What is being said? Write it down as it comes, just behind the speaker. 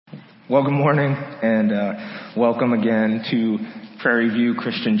Well, good morning, and welcome again to Prairie View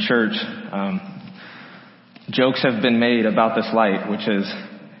Christian Church. Jokes have been made about this light,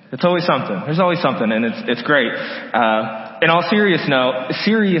 it's always something. There's always something, and it's great. In all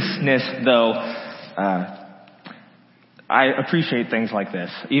seriousness, though, I appreciate things like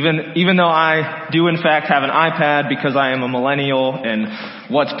this. Even though I do in fact have an iPad because I am a millennial and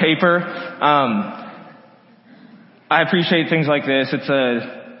what's paper, I appreciate things like this.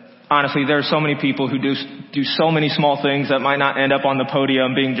 Honestly, there are so many people who do so many small things that might not end up on the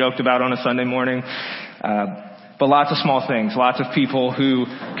podium being joked about on a Sunday morning. But lots of small things, lots of people who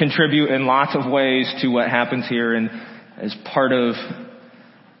contribute in lots of ways to what happens here and as part of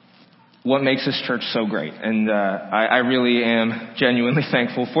what makes this church so great. And I really am genuinely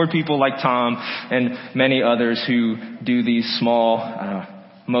thankful for people like Tom and many others who do these small,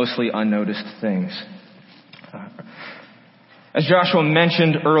 mostly unnoticed things. As Joshua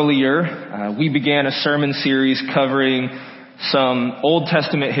mentioned earlier, we began a sermon series covering some Old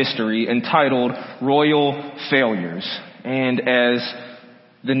Testament history entitled Royal Failures. And as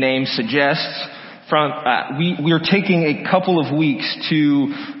the name suggests, we are taking a couple of weeks to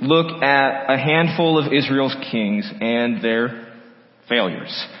look at a handful of Israel's kings and their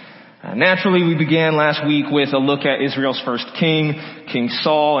failures. Naturally, we began last week with a look at Israel's first king, King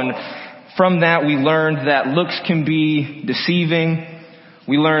Saul, and from that, we learned that looks can be deceiving.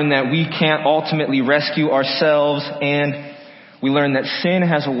 We learned that we can't ultimately rescue ourselves. And we learned that sin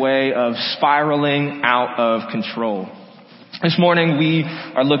has a way of spiraling out of control. This morning, we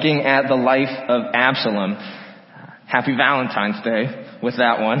are looking at the life of Absalom. Happy Valentine's Day with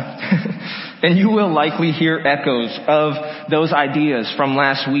that one. And you will likely hear echoes of those ideas from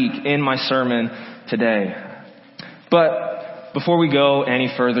last week in my sermon today. But before we go any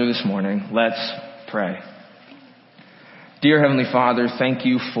further this morning, let's pray. Dear Heavenly Father, thank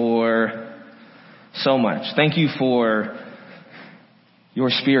you for so much. Thank you for your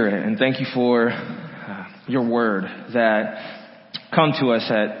Spirit, and thank you for your Word that come to us,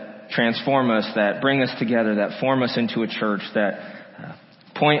 that transform us, that bring us together, that form us into a church, that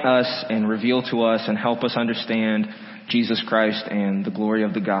point us and reveal to us and help us understand Jesus Christ and the glory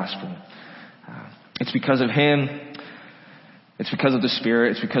of the gospel. It's because of Him. It's because of the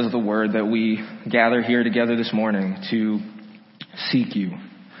Spirit, it's because of the Word that we gather here together this morning to seek you,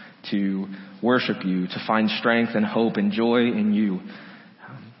 to worship you, to find strength and hope and joy in you.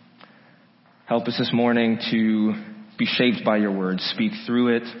 Help us this morning to be shaped by your Word. Speak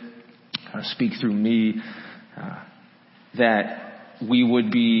through it, speak through me, that we would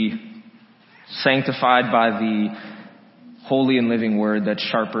be sanctified by the holy and living Word that's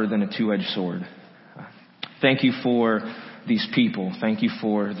sharper than a two-edged sword. Thank you for these people. Thank you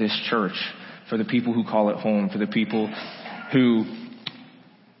for this church, for the people who call it home, for the people who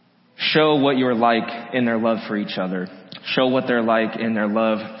show what you're like in their love for each other, show what they're like in their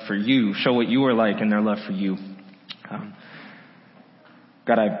love for you, show what you are like in their love for you.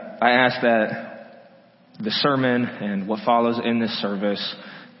 God, I ask that the sermon and what follows in this service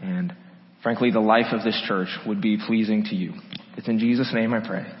and frankly the life of this church would be pleasing to you. It's in Jesus' name I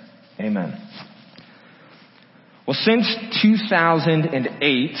pray. Amen. Well, since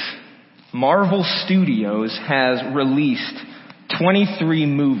 2008, Marvel Studios has released 23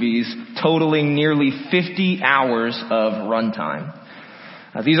 movies totaling nearly 50 hours of runtime.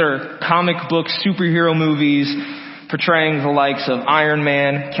 These are comic book superhero movies portraying the likes of Iron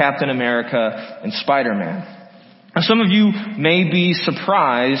Man, Captain America, and Spider-Man. Now, some of you may be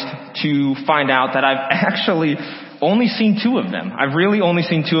surprised to find out that I've actually only seen 2 of them. I've really only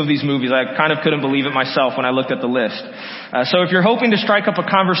seen 2 of these movies. I kind of couldn't believe it myself when I looked at the list. So if you're hoping to strike up a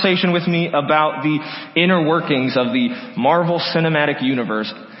conversation with me about the inner workings of the Marvel Cinematic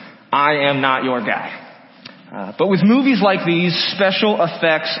Universe, I am not your guy. But with movies like these, special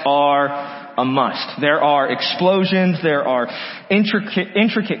effects are a must. There are explosions, there are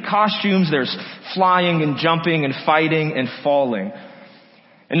intricate costumes, there's flying and jumping and fighting and falling.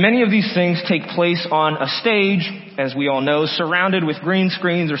 And many of these things take place on a stage, as we all know, surrounded with green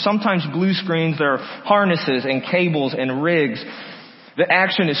screens or sometimes blue screens. There are harnesses and cables and rigs. The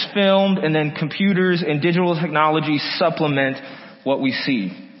action is filmed and then computers and digital technology supplement what we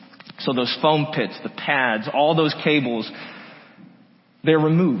see. So those foam pits, the pads, all those cables, they're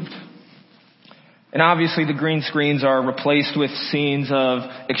removed. And obviously the green screens are replaced with scenes of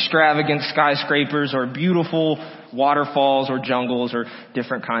extravagant skyscrapers or beautiful waterfalls or jungles or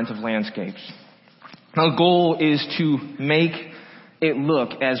different kinds of landscapes. Now, the goal is to make it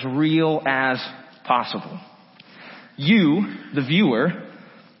look as real as possible. You, the viewer,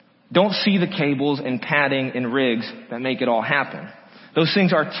 don't see the cables and padding and rigs that make it all happen. Those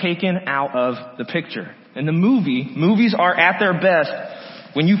things are taken out of the picture. In the movies are at their best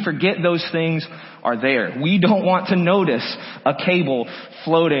when you forget those things are there. We don't want to notice a cable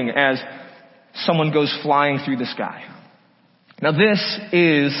floating as someone goes flying through the sky. Now this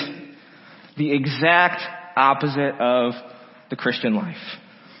is the exact opposite of the Christian life.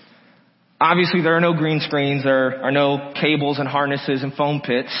 Obviously there are no green screens, there are no cables and harnesses and foam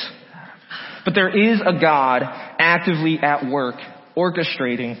pits, but there is a God actively at work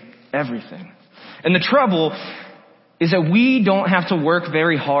orchestrating everything. And the trouble is that we don't have to work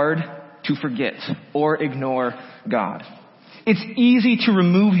very hard to forget or ignore God. It's easy to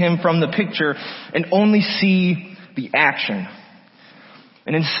remove him from the picture and only see the action.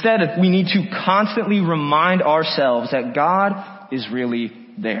 And instead, we need to constantly remind ourselves that God is really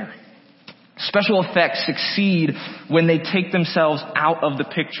there. Special effects succeed when they take themselves out of the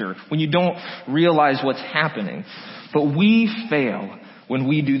picture, when you don't realize what's happening. But we fail when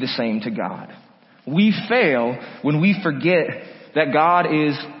we do the same to God. We fail when we forget that God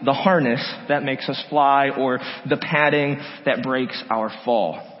is the harness that makes us fly or the padding that breaks our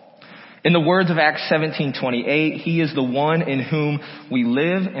fall. In the words of Acts 17:28, he is the one in whom we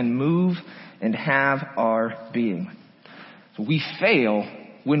live and move and have our being. So we fail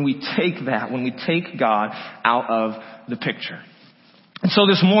when we take God out of the picture. And so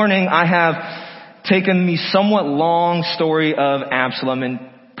this morning I have taken the somewhat long story of Absalom and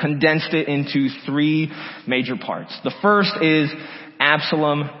condensed it into 3 major parts. The first is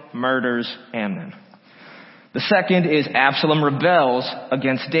Absalom murders Amnon. The second is Absalom rebels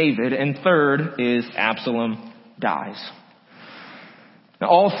against David. And third is Absalom dies. Now,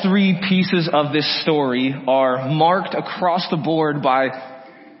 all 3 pieces of this story are marked across the board by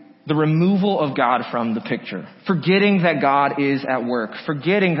the removal of God from the picture. Forgetting that God is at work.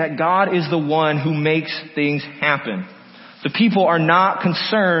 Forgetting that God is the one who makes things happen. The people are not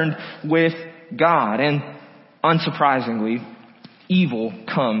concerned with God. And unsurprisingly, evil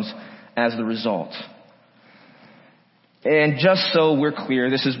comes as the result. And just so we're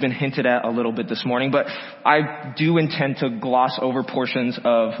clear, this has been hinted at a little bit this morning, but I do intend to gloss over portions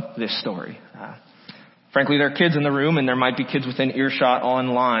of this story. Frankly, there are kids in the room and there might be kids within earshot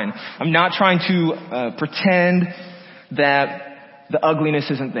online. I'm not trying to pretend that the ugliness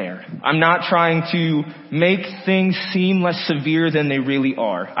isn't there. I'm not trying to make things seem less severe than they really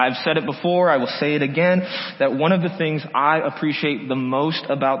are. I've said it before, I will say it again, that one of the things I appreciate the most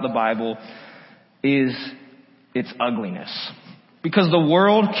about the Bible is its ugliness. Because the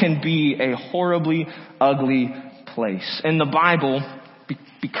world can be a horribly ugly place. And the Bible,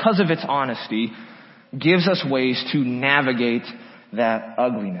 because of its honesty, gives us ways to navigate that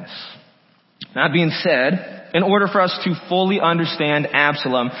ugliness. That being said, in order for us to fully understand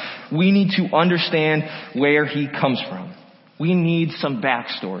Absalom, we need to understand where he comes from. We need some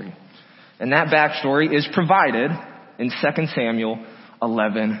backstory. And that backstory is provided in 2 Samuel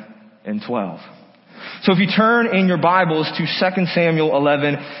 11 and 12. So if you turn in your Bibles to 2 Samuel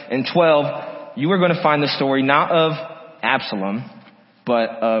 11 and 12, you are going to find the story not of Absalom, but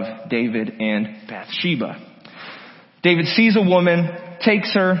of David and Bathsheba. David sees a woman,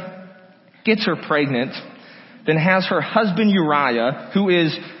 takes her, gets her pregnant, then has her husband Uriah, who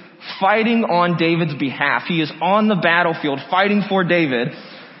is fighting on David's behalf. He is on the battlefield fighting for David.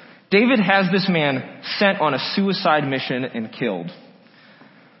 David has this man sent on a suicide mission and killed.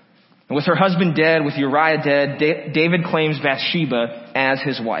 And with her husband dead, with Uriah dead, David claims Bathsheba as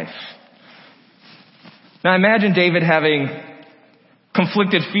his wife. Now imagine David having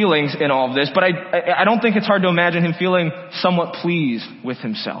conflicted feelings in all of this, but I don't think it's hard to imagine him feeling somewhat pleased with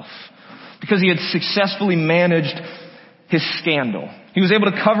himself because he had successfully managed his scandal. He was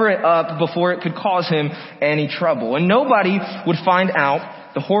able to cover it up before it could cause him any trouble. And nobody would find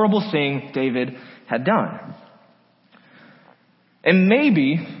out the horrible thing David had done. And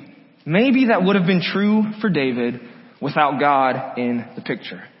maybe that would have been true for David without God in the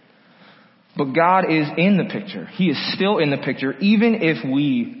picture. But God is in the picture. He is still in the picture, even if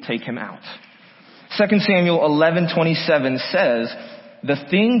we take him out. 2 Samuel 11:27 says, the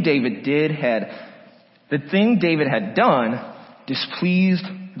thing David had done displeased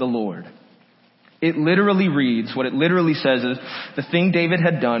the Lord. It literally reads, what it literally says is, the thing David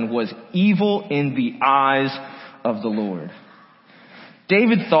had done was evil in the eyes of the Lord.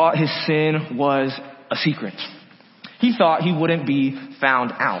 David thought his sin was a secret. He thought he wouldn't be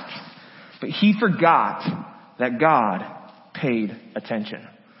found out. But he forgot that God paid attention.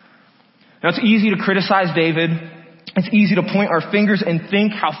 Now it's easy to criticize David. It's easy to point our fingers and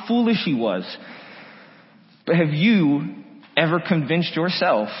think how foolish he was. But have you ever convinced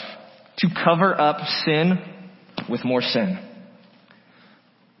yourself to cover up sin with more sin?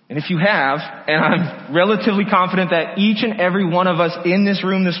 And if you have, and I'm relatively confident that each and every one of us in this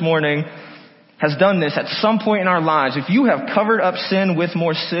room this morning has done this at some point in our lives, if you have covered up sin with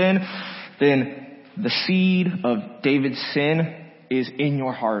more sin, then the seed of David's sin is in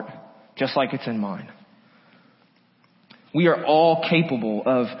your heart, just like it's in mine. We are all capable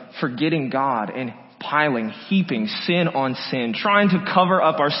of forgetting God and heaping sin on sin, trying to cover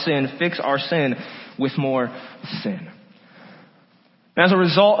up our sin, fix our sin with more sin. And as a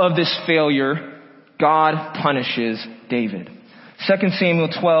result of this failure, God punishes David. 2 Samuel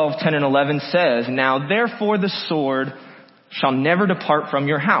 12:10 and 11 says, "Now therefore the sword shall never depart from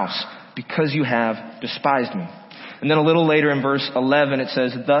your house, because you have despised me." And then a little later in verse 11 it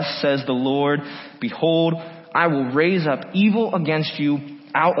says, "Thus says the Lord, behold, I will raise up evil against you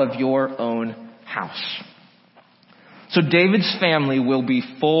out of your own house." So David's family will be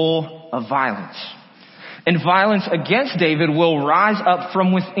full of violence. And violence against David will rise up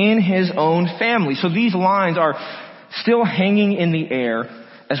from within his own family. So these lines are still hanging in the air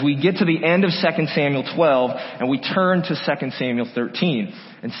as we get to the end of 2 Samuel 12 and we turn to 2 Samuel 13.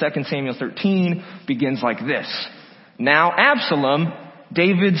 And 2 Samuel 13 begins like this. "Now Absalom,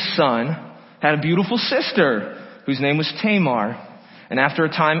 David's son, had a beautiful sister whose name was Tamar. And after a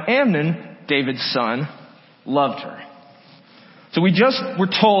time, Amnon, David's son, loved her." So we just were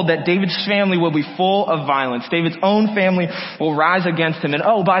told that David's family will be full of violence. David's own family will rise against him. And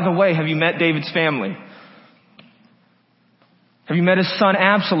oh, by the way, have you met David's family? Have you met his son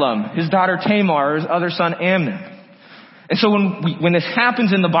Absalom, his daughter Tamar, or his other son Amnon? And so when this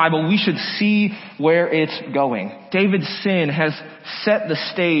happens in the Bible, we should see where it's going. David's sin has set the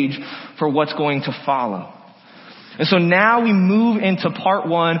stage for what's going to follow. And so now we move into part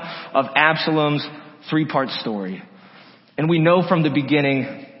 1 of Absalom's 3-part story. And we know from the beginning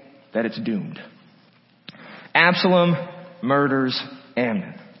that it's doomed. Absalom murders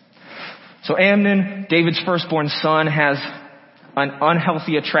Amnon. So Amnon, David's firstborn son, has an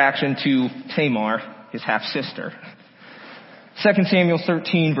unhealthy attraction to Tamar, his half-sister. 2 Samuel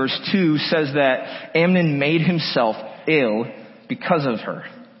 13 verse 2 says that Amnon made himself ill because of her.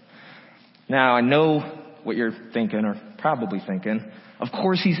 Now I know what you're thinking, or probably thinking. Of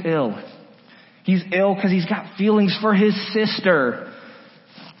course he's ill. He's ill because he's got feelings for his sister.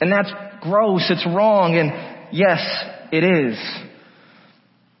 And that's gross, it's wrong, and yes, it is.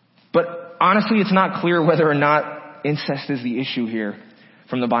 But honestly, it's not clear whether or not incest is the issue here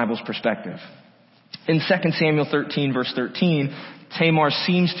from the Bible's perspective. In 2 Samuel 13 verse 13, Tamar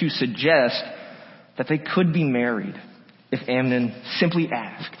seems to suggest that they could be married if Amnon simply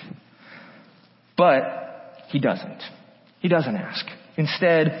asked. But he doesn't. He doesn't ask.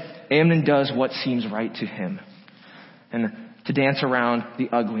 Instead, Amnon does what seems right to him. And to dance around the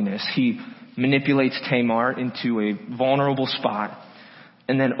ugliness, he manipulates Tamar into a vulnerable spot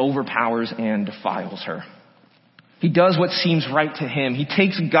and then overpowers and defiles her. He does what seems right to him. He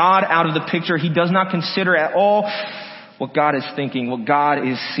takes God out of the picture. He does not consider at all what God is thinking, what God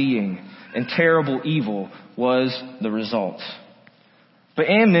is seeing. And terrible evil was the result. But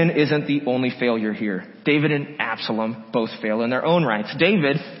Amnon isn't the only failure here. David and Absalom both fail in their own rights.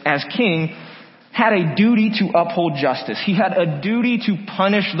 David, as king, had a duty to uphold justice. He had a duty to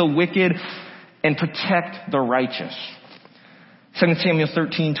punish the wicked and protect the righteous. 2 Samuel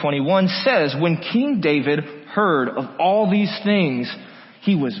 13:21 says, "When King David heard of all these things,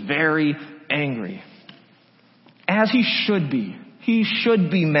 he was very angry." As he should be. He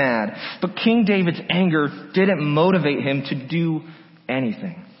should be mad. But King David's anger didn't motivate him to do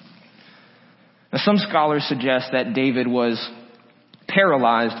anything. Now, some scholars suggest that David was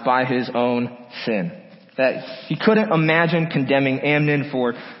paralyzed by his own sin. That he couldn't imagine condemning Amnon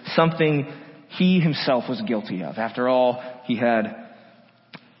for something he himself was guilty of. After all, he had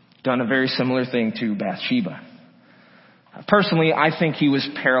done a very similar thing to Bathsheba. Personally, I think he was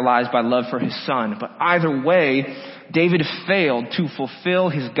paralyzed by love for his son. But either way, David failed to fulfill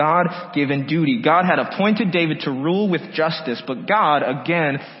his God-given duty. God had appointed David to rule with justice, but God,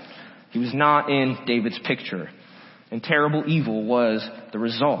 again, he was not in David's picture. And terrible evil was the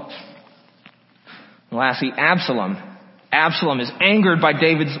result. And lastly, Absalom. Absalom is angered by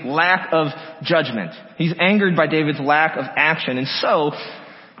David's lack of judgment. He's angered by David's lack of action. And so,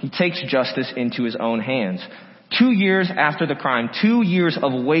 he takes justice into his own hands. 2 years after the crime, 2 years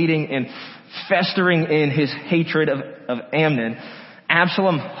of waiting and festering in his hatred of Amnon,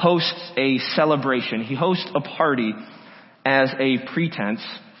 Absalom hosts a celebration. He hosts a party as a pretense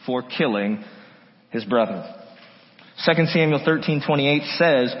for killing his brother. 2 Samuel 13:28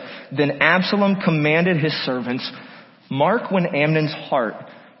 says, "Then Absalom commanded his servants, 'Mark when Amnon's heart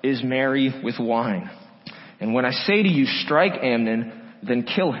is merry with wine. And when I say to you, strike Amnon, then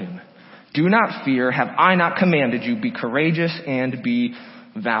kill him. Do not fear. Have I not commanded you? Be courageous and be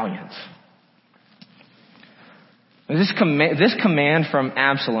valiant. This command from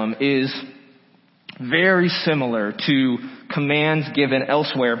Absalom is very similar to commands given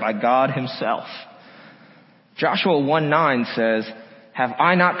elsewhere by God himself. Joshua 1:9 says, have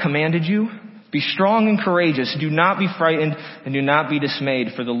I not commanded you? Be strong and courageous. Do not be frightened and do not be dismayed,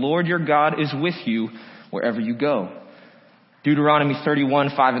 for the Lord your God is with you wherever you go. Deuteronomy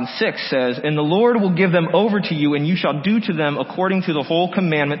 31:5-6 says, and the Lord will give them over to you, and you shall do to them according to the whole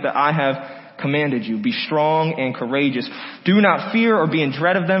commandment that I have commanded you. Be strong and courageous. Do not fear or be in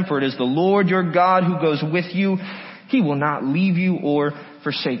dread of them, for it is the Lord your God who goes with you. He will not leave you or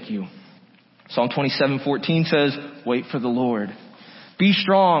forsake you. Psalm 27:14 says, wait for the Lord. Be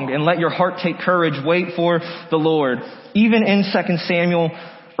strong and let your heart take courage. Wait for the Lord. Even in 2 Samuel,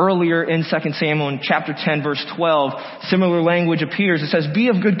 earlier in 2 Samuel in chapter 10 verse 12, similar language appears. It says, be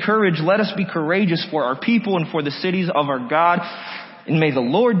of good courage. Let us be courageous for our people and for the cities of our God. And may the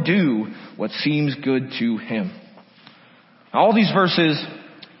Lord do what seems good to him. All these verses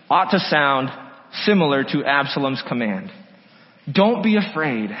ought to sound similar to Absalom's command. Don't be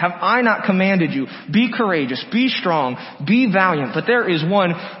afraid. Have I not commanded you? Be courageous. Be strong. Be valiant. But there is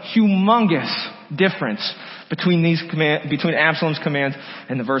one humongous difference between Absalom's commands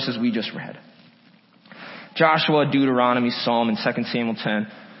and the verses we just read. Joshua, Deuteronomy, Psalm, and 2 Samuel 10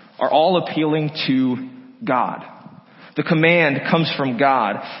 are all appealing to God. The command comes from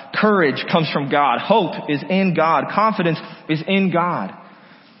God. Courage comes from God. Hope is in God. Confidence is in God.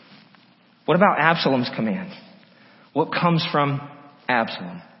 What about Absalom's command? What comes from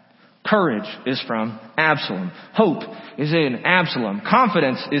Absalom? Courage is from Absalom. Hope is in Absalom.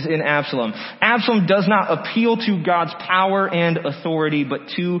 Confidence is in Absalom. Absalom does not appeal to God's power and authority, but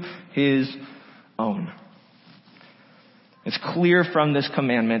to his own. It's clear from this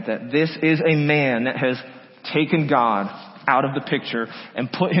commandment that this is a man that has taken God out of the picture and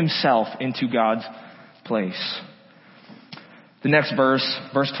put himself into God's place. The next verse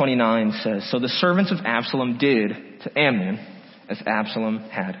 29 says, so the servants of Absalom did to Amnon as Absalom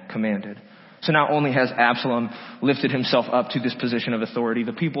had commanded. So not only has Absalom lifted himself up to this position of authority,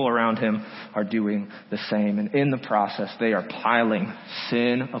 the people around him are doing the same. And in the process, they are piling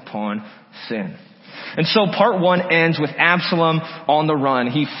sin upon sin. And so part 1 ends with Absalom on the run.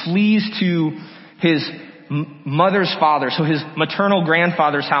 He flees to his mother's father, so his maternal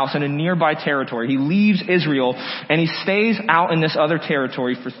grandfather's house in a nearby territory. He leaves Israel and he stays out in this other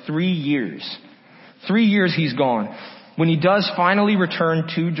territory for 3 years. 3 years he's gone. When he does finally return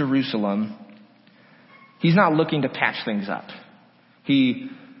to Jerusalem, he's not looking to patch things up. He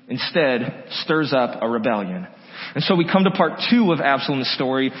instead stirs up a rebellion. And so we come to part 2 of Absalom's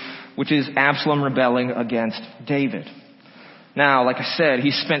story, which is Absalom rebelling against David. Now, like I said,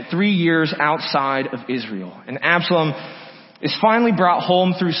 he spent 3 years outside of Israel. And Absalom is finally brought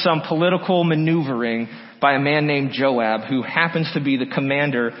home through some political maneuvering by a man named Joab, who happens to be the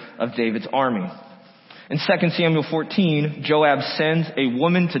commander of David's army. In 2 Samuel 14, Joab sends a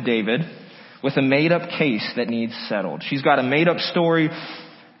woman to David with a made-up case that needs settled. She's got a made-up story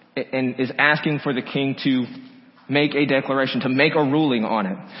and is asking for the king to make a declaration, to make a ruling on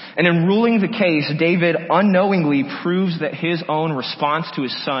it. And in ruling the case, David unknowingly proves that his own response to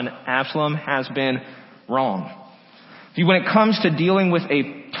his son Absalom has been wrong. See, when it comes to dealing with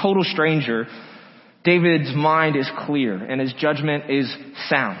a total stranger, David's mind is clear and his judgment is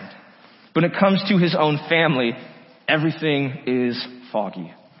sound. When it comes to his own family, everything is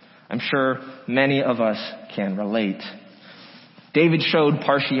foggy. I'm sure many of us can relate. David showed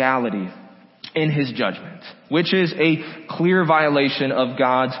partiality in his judgment, which is a clear violation of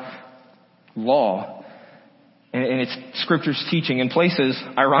God's law and its scripture's teaching in places,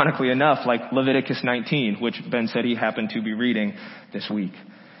 ironically enough, like Leviticus 19, which Ben said he happened to be reading this week.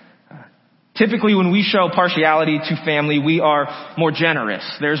 Typically, when we show partiality to family, we are more generous.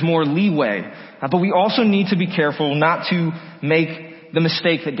 There's more leeway. But we also need to be careful not to make the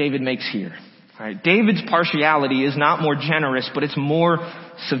mistake that David makes here. All right? David's partiality is not more generous, but it's more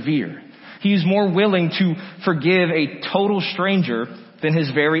severe. He's more willing to forgive a total stranger than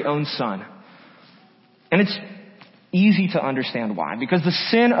his very own son. And it's easy to understand why, because the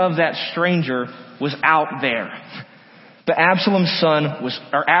sin of that stranger was out there. But Absalom's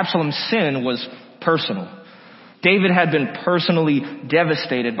sin was personal. David had been personally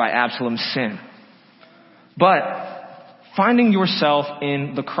devastated by Absalom's sin. But finding yourself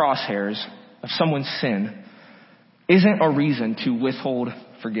in the crosshairs of someone's sin isn't a reason to withhold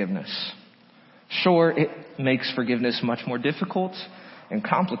forgiveness. Sure, it makes forgiveness much more difficult and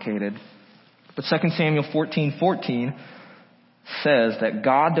complicated. But 2 Samuel 14:14 says that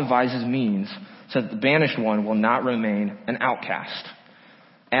God devises means so that the banished one will not remain an outcast.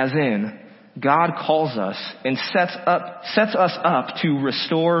 As in, God calls us and sets us up to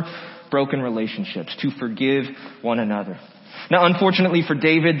restore broken relationships, to forgive one another. Now, unfortunately for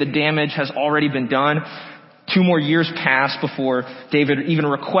David, the damage has already been done. 2 more years pass before David even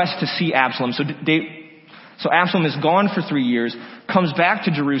requests to see Absalom. So Absalom is gone for 3 years, comes back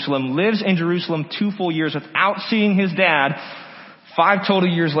to Jerusalem, lives in Jerusalem 2 full years without seeing his dad. 5 total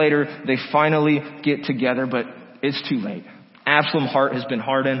years later, they finally get together, but it's too late. Absalom's heart has been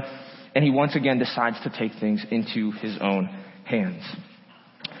hardened, and he once again decides to take things into his own hands.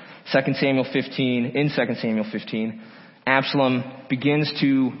 2 Samuel 15, Absalom begins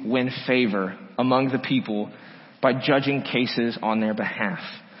to win favor among the people by judging cases on their behalf.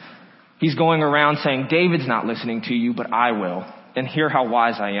 He's going around saying, David's not listening to you, but I will. And hear how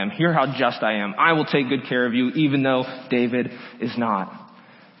wise I am. Hear how just I am. I will take good care of you, even though David is not.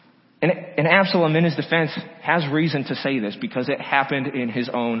 And Absalom, in his defense, has reason to say this because it happened in his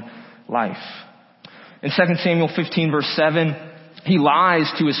own life. In 2 Samuel 15, verse 7, he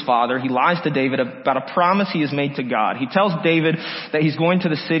lies to his father. He lies to David about a promise he has made to God. He tells David that he's going to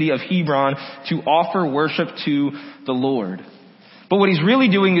the city of Hebron to offer worship to the Lord. But what he's really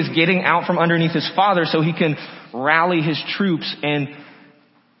doing is getting out from underneath his father so he can rally his troops and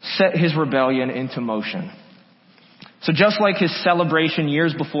set his rebellion into motion. So just like his celebration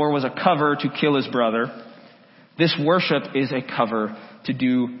years before was a cover to kill his brother, this worship is a cover to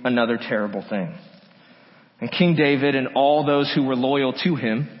do another terrible thing. And King David and all those who were loyal to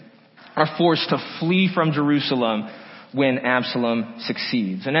him are forced to flee from Jerusalem when Absalom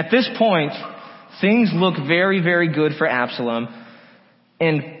succeeds. And at this point, things look very, very good for Absalom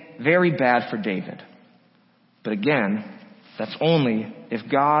and very bad for David. But again, that's only if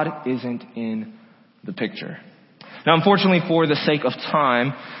God isn't in the picture. Now, unfortunately, for the sake of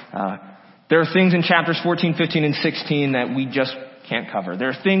time, there are things in chapters 14, 15, and 16 that we just can't cover. There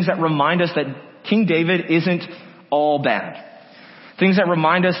are things that remind us that King David isn't all bad. Things that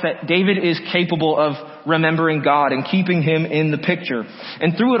remind us that David is capable of remembering God and keeping him in the picture.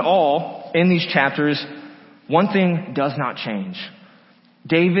 And through it all, in these chapters, one thing does not change.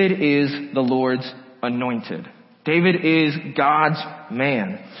 David is the Lord's anointed. David is God's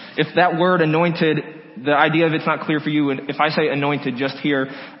man. If that word anointed, the idea of it's not clear for you, and if I say anointed, just hear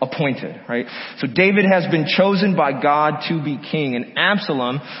appointed, right? So David has been chosen by God to be king. And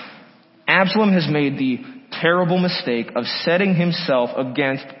Absalom has made the terrible mistake of setting himself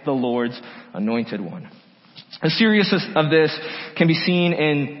against the Lord's anointed one. The seriousness of this can be seen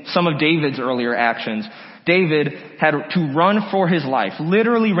in some of David's earlier actions. David had to run for his life,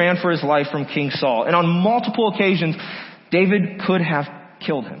 literally ran for his life from King Saul. And on multiple occasions, David could have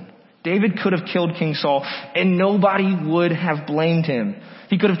killed him. David could have killed King Saul, and nobody would have blamed him.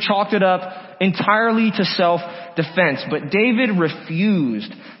 He could have chalked it up entirely to self-defense. But David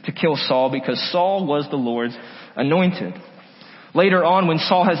refused to kill Saul because Saul was the Lord's anointed. Later on, when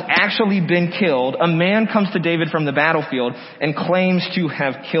Saul has actually been killed, a man comes to David from the battlefield and claims to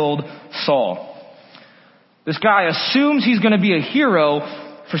have killed Saul. This guy assumes he's going to be a hero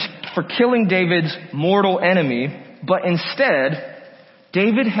for killing David's mortal enemy, but instead,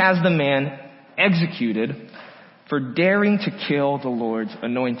 David has the man executed for daring to kill the Lord's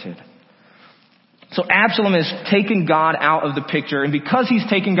anointed. So Absalom has taken God out of the picture, and because he's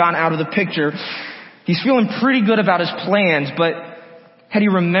taken God out of the picture, he's feeling pretty good about his plans, but had he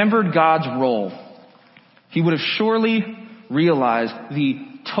remembered God's role, he would have surely realized the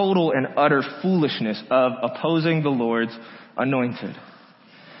total and utter foolishness of opposing the Lord's anointed.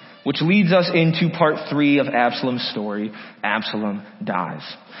 Which leads us into part 3 of Absalom's story. Absalom dies.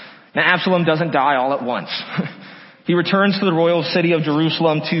 Now, Absalom doesn't die all at once. He returns to the royal city of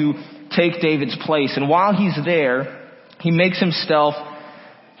Jerusalem to take David's place. And while he's there, he makes himself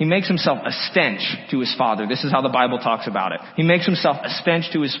a stench to his father. This is how the Bible talks about it. He makes himself a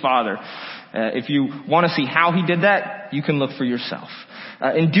stench to his father. If you want to see how he did that, you can look for yourself.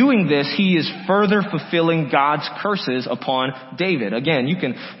 In doing this, he is further fulfilling God's curses upon David. Again, you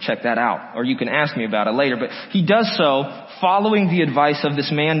can check that out, or you can ask me about it later. But he does so following the advice of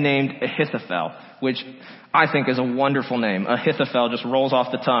this man named Ahithophel, which I think is a wonderful name. Ahithophel just rolls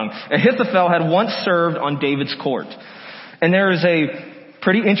off the tongue. Ahithophel had once served on David's court. And there is a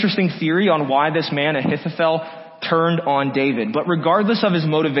pretty interesting theory on why this man, Ahithophel, turned on David. But regardless of his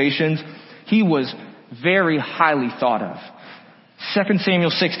motivations, he was very highly thought of. 2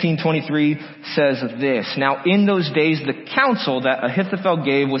 Samuel 16:23 says this, "Now in those days the counsel that Ahithophel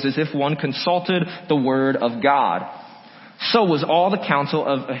gave was as if one consulted the word of God. So was all the counsel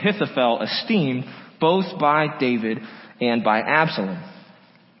of Ahithophel esteemed both by David and by Absalom.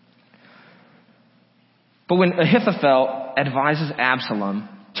 But when Ahithophel advises Absalom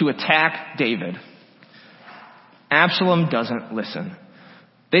to attack David, Absalom doesn't listen.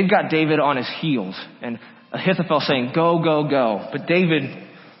 They've got David on his heels, and Ahithophel saying, go, go, go. But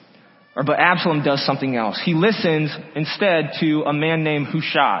Absalom does something else. He listens instead to a man named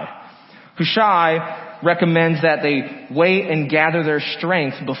Hushai. Hushai recommends that they wait and gather their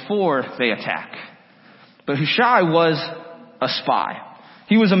strength before they attack. But Hushai was a spy.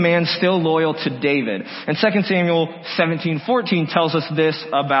 He was a man still loyal to David. And 2 Samuel 17:14 tells us this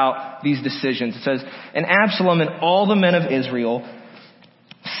about these decisions. It says, and Absalom and all the men of Israel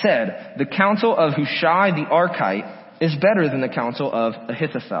said, the counsel of Hushai the Archite is better than the counsel of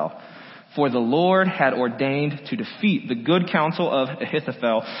Ahithophel. For the Lord had ordained to defeat the good counsel of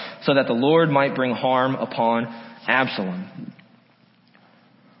Ahithophel so that the Lord might bring harm upon Absalom.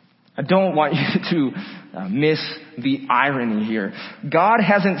 I don't want you to miss the irony here. God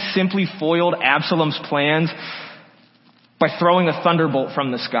hasn't simply foiled Absalom's plans by throwing a thunderbolt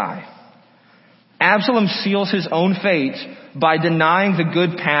from the sky. Absalom seals his own fate by denying the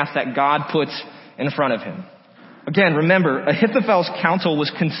good path that God puts in front of him. Again, remember, Ahithophel's counsel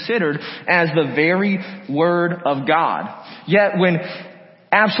was considered as the very word of God. Yet when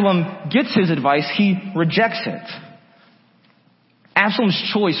Absalom gets his advice, he rejects it.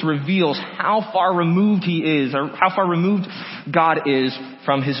 Absalom's choice reveals how far removed he is, or how far removed God is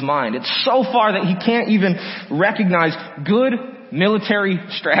from his mind. It's so far that he can't even recognize good military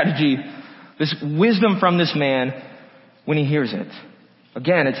strategy, this wisdom from this man, when he hears it.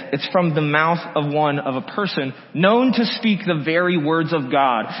 Again, it's from the mouth of a person known to speak the very words of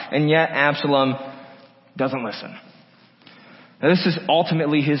God, and yet Absalom doesn't listen. Now, this is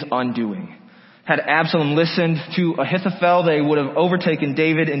ultimately his undoing. Had Absalom listened to Ahithophel, they would have overtaken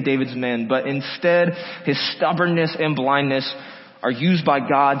David and David's men. But instead, his stubbornness and blindness are used by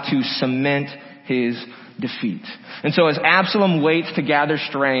God to cement his defeat. And so as Absalom waits to gather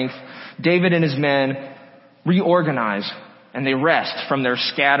strength, David and his men reorganize and they rest from their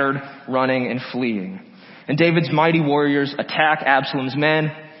scattered running and fleeing. And David's mighty warriors attack Absalom's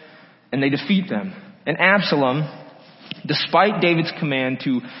men and they defeat them. And Absalom, despite David's command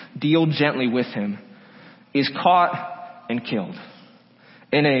to deal gently with him, is caught and killed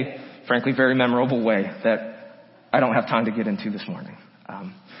in a, frankly, very memorable way that I don't have time to get into this morning.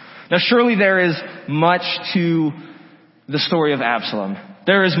 Now, surely there is much to the story of Absalom.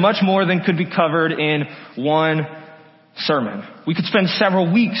 There is much more than could be covered in one sermon. We could spend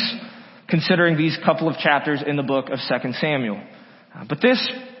several weeks considering these couple of chapters in the book of 2 Samuel. But this,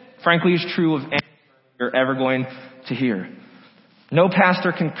 frankly, is true of any you're ever going to hear. No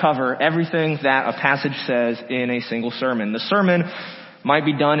pastor can cover everything that a passage says in a single sermon. The sermon might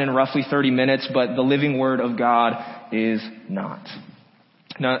be done in roughly 30 minutes, but the living word of God is not.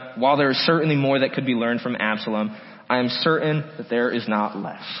 Now, while there is certainly more that could be learned from Absalom, I am certain that there is not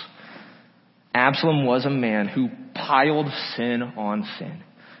less. Absalom was a man who piled sin on sin.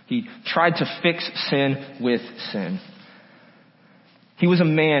 He tried to fix sin with sin. He was a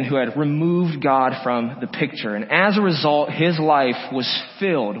man who had removed God from the picture. And as a result, his life was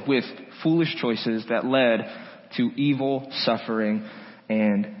filled with foolish choices that led to evil, suffering,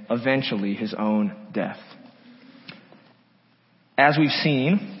 and eventually his own death. As we've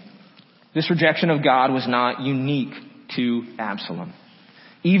seen, this rejection of God was not unique to Absalom.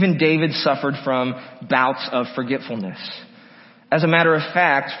 Even David suffered from bouts of forgetfulness. As a matter of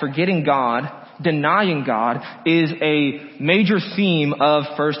fact, forgetting God, denying God, is a major theme of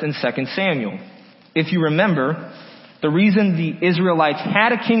 1 and 2 Samuel. If you remember, the reason the Israelites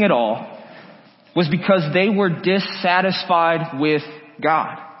had a king at all was because they were dissatisfied with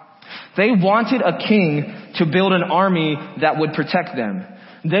God. They wanted a king to build an army that would protect them.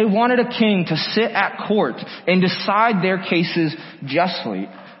 They wanted a king to sit at court and decide their cases justly.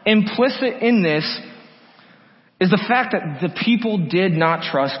 Implicit in this is the fact that the people did not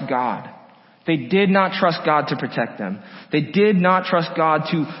trust God. They did not trust God to protect them. They did not trust God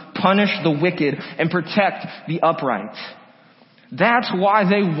to punish the wicked and protect the upright. That's why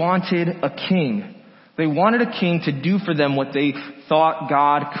they wanted a king. They wanted a king to do for them what they thought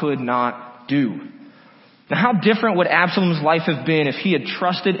God could not do. Now, how different would Absalom's life have been if he had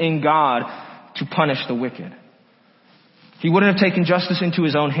trusted in God to punish the wicked? He wouldn't have taken justice into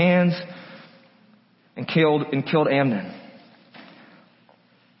his own hands and killed Amnon.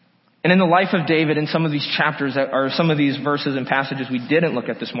 And in the life of David, in some of these chapters, or some of these verses and passages we didn't look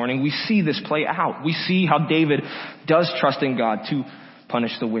at this morning, we see this play out. We see how David does trust in God to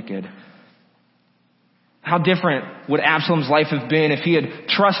punish the wicked. How different would Absalom's life have been if he had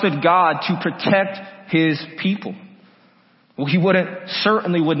trusted God to protect his people? He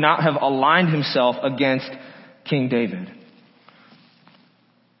certainly would not have aligned himself against King David.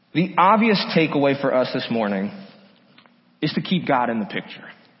 The obvious takeaway for us this morning is to keep God in the picture.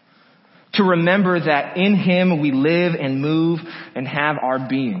 To remember that in Him we live and move and have our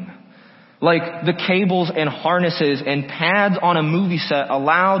being. Like the cables and harnesses and pads on a movie set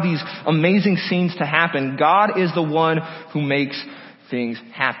allow these amazing scenes to happen, God is the one who makes things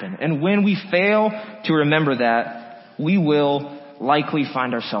happen. And when we fail to remember that, we will likely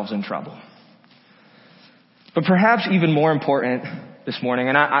find ourselves in trouble. But perhaps even more important this morning,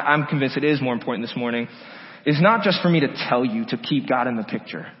 and I'm convinced it is more important this morning, is not just for me to tell you to keep God in the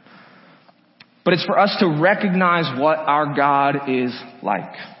picture, but it's for us to recognize what our God is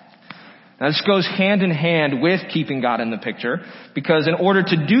like. Now, this goes hand in hand with keeping God in the picture, because in order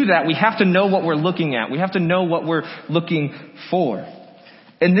to do that, we have to know what we're looking at. We have to know what we're looking for.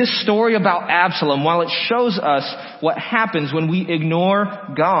 And this story about Absalom, while it shows us what happens when we ignore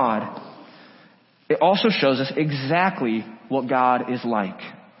God, it also shows us exactly what God is like.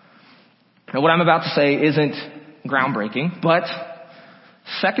 Now, what I'm about to say isn't groundbreaking, but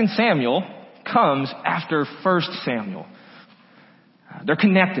 2 Samuel comes after 1 Samuel. They're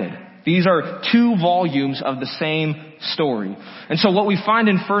connected. These are 2 volumes of the same story. And so what we find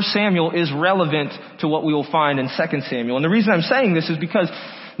in 1 Samuel is relevant to what we will find in 2 Samuel. And the reason I'm saying this is because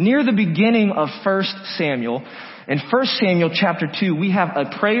near the beginning of 1 Samuel, in 1 Samuel chapter 2, we have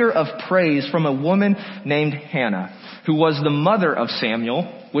a prayer of praise from a woman named Hannah, who was the mother of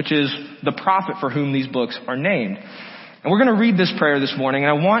Samuel, which is the prophet for whom these books are named. And we're going to read this prayer this morning,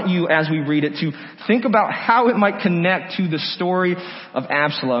 and I want you, as we read it, to think about how it might connect to the story of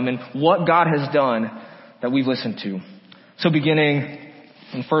Absalom and what God has done that we've listened to. So beginning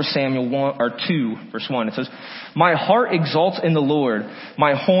in 1 Samuel 2, verse 1, it says, "My heart exalts in the Lord.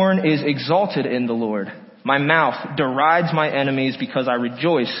 My horn is exalted in the Lord. My mouth derides my enemies because I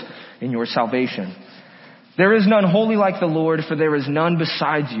rejoice in your salvation. There is none holy like the Lord, for there is none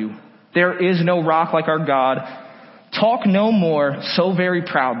besides you. There is no rock like our God. Talk no more so very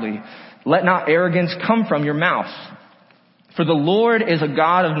proudly. Let not arrogance come from your mouth. For the Lord is a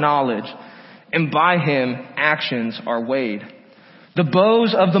God of knowledge, and by Him actions are weighed. The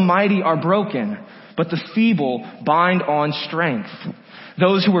bows of the mighty are broken, but the feeble bind on strength.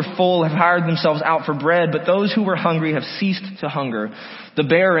 Those who were full have hired themselves out for bread, but those who were hungry have ceased to hunger. The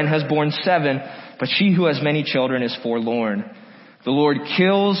barren has borne 7, but she who has many children is forlorn. The Lord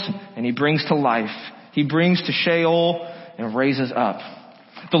kills and He brings to life. He brings to Sheol and raises up.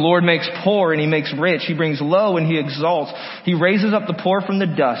 The Lord makes poor and He makes rich. He brings low and He exalts. He raises up the poor from the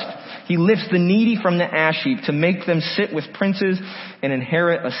dust. He lifts the needy from the ash heap to make them sit with princes and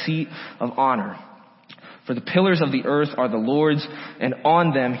inherit a seat of honor. For the pillars of the earth are the Lord's, and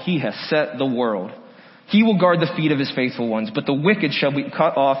on them He has set the world. He will guard the feet of His faithful ones, but the wicked shall be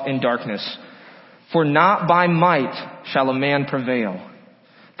cut off in darkness. For not by might shall a man prevail.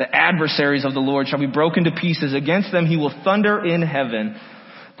 The adversaries of the Lord shall be broken to pieces. Against them He will thunder in heaven.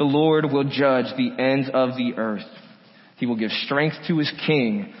 The Lord will judge the ends of the earth. He will give strength to His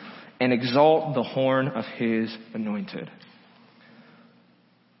king and exalt the horn of His anointed."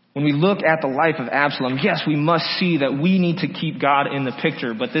 When we look at the life of Absalom, yes, we must see that we need to keep God in the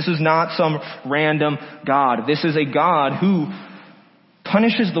picture. But this is not some random God. This is a God who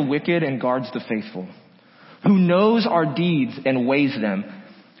punishes the wicked and guards the faithful, who knows our deeds and weighs them,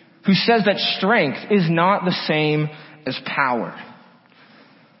 who says that strength is not the same as power.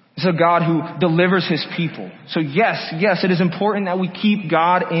 It's a God who delivers His people. So yes, it is important that we keep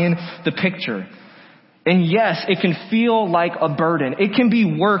God in the picture. And yes, it can feel like a burden. It can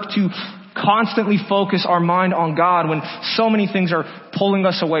be work to constantly focus our mind on God when so many things are pulling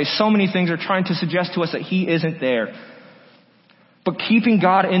us away. So many things are trying to suggest to us that He isn't there. But keeping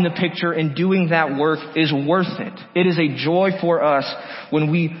God in the picture and doing that work is worth it. It is a joy for us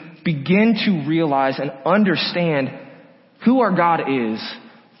when we begin to realize and understand who our God is,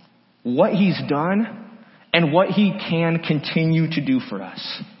 what He's done, and what He can continue to do for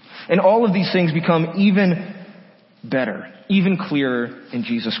us. And all of these things become even better, even clearer in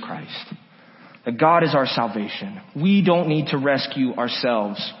Jesus Christ. That God is our salvation. We don't need to rescue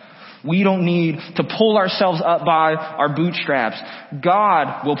ourselves. We don't need to pull ourselves up by our bootstraps.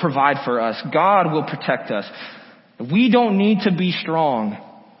 God will provide for us. God will protect us. We don't need to be strong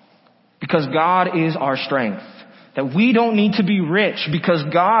because God is our strength. That we don't need to be rich because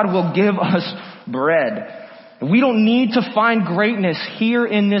God will give us bread. We don't need to find greatness here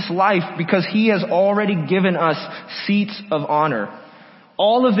in this life because He has already given us seats of honor.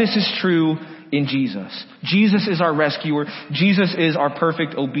 All of this is true in Jesus. Jesus is our rescuer. Jesus is our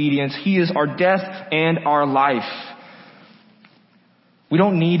perfect obedience. He is our death and our life. We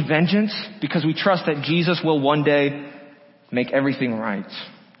don't need vengeance because we trust that Jesus will one day make everything right.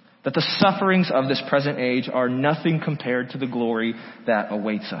 That the sufferings of this present age are nothing compared to the glory that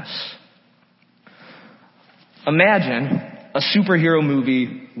awaits us. Imagine a superhero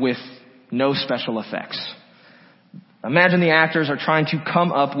movie with no special effects. Imagine the actors are trying to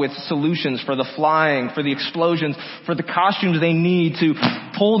come up with solutions for the flying, for the explosions, for the costumes they need to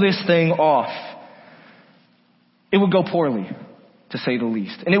pull this thing off. It would go poorly, to say the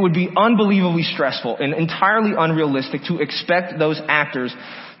least. And it would be unbelievably stressful and entirely unrealistic to expect those actors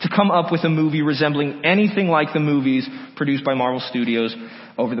to come up with a movie resembling anything like the movies produced by Marvel Studios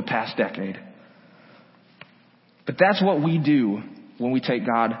over the past decade. But that's what we do when we take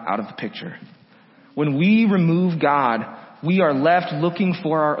God out of the picture. When we remove God, we are left looking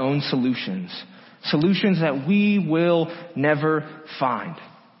for our own solutions. Solutions that we will never find.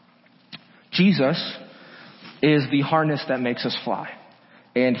 Jesus is the harness that makes us fly.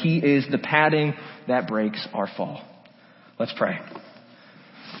 And he is the padding that breaks our fall. Let's pray.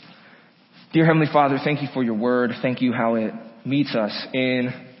 Dear Heavenly Father, thank you for your word. Thank you how it meets us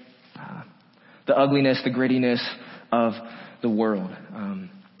in the ugliness, the grittiness of the world.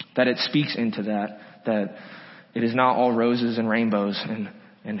 That it speaks into that it is not all roses and rainbows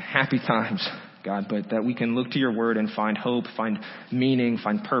and happy times, God, but that we can look to your word and find hope, find meaning,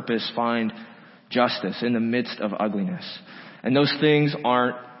 find purpose, find justice in the midst of ugliness. And those things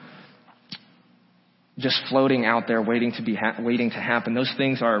aren't just floating out there waiting to happen. Those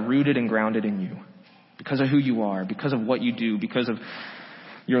things are rooted and grounded in you because of who you are, because of what you do, because of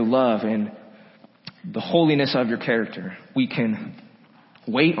your love and the holiness of your character. We can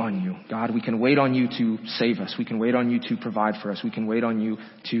wait on you, God. We can wait on you to save us. We can wait on you to provide for us. We can wait on you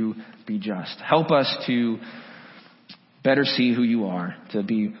to be just. Help us to better see who you are, to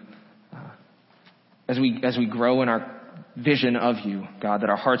be, as we grow in our vision of you, God, that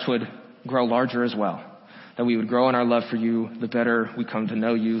our hearts would grow larger as well. That we would grow in our love for you. The better we come to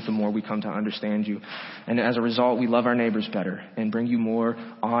know you, the more we come to understand you. And as a result, we love our neighbors better and bring you more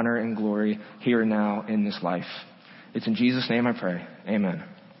honor and glory here and now in this life. It's in Jesus' name I pray. Amen.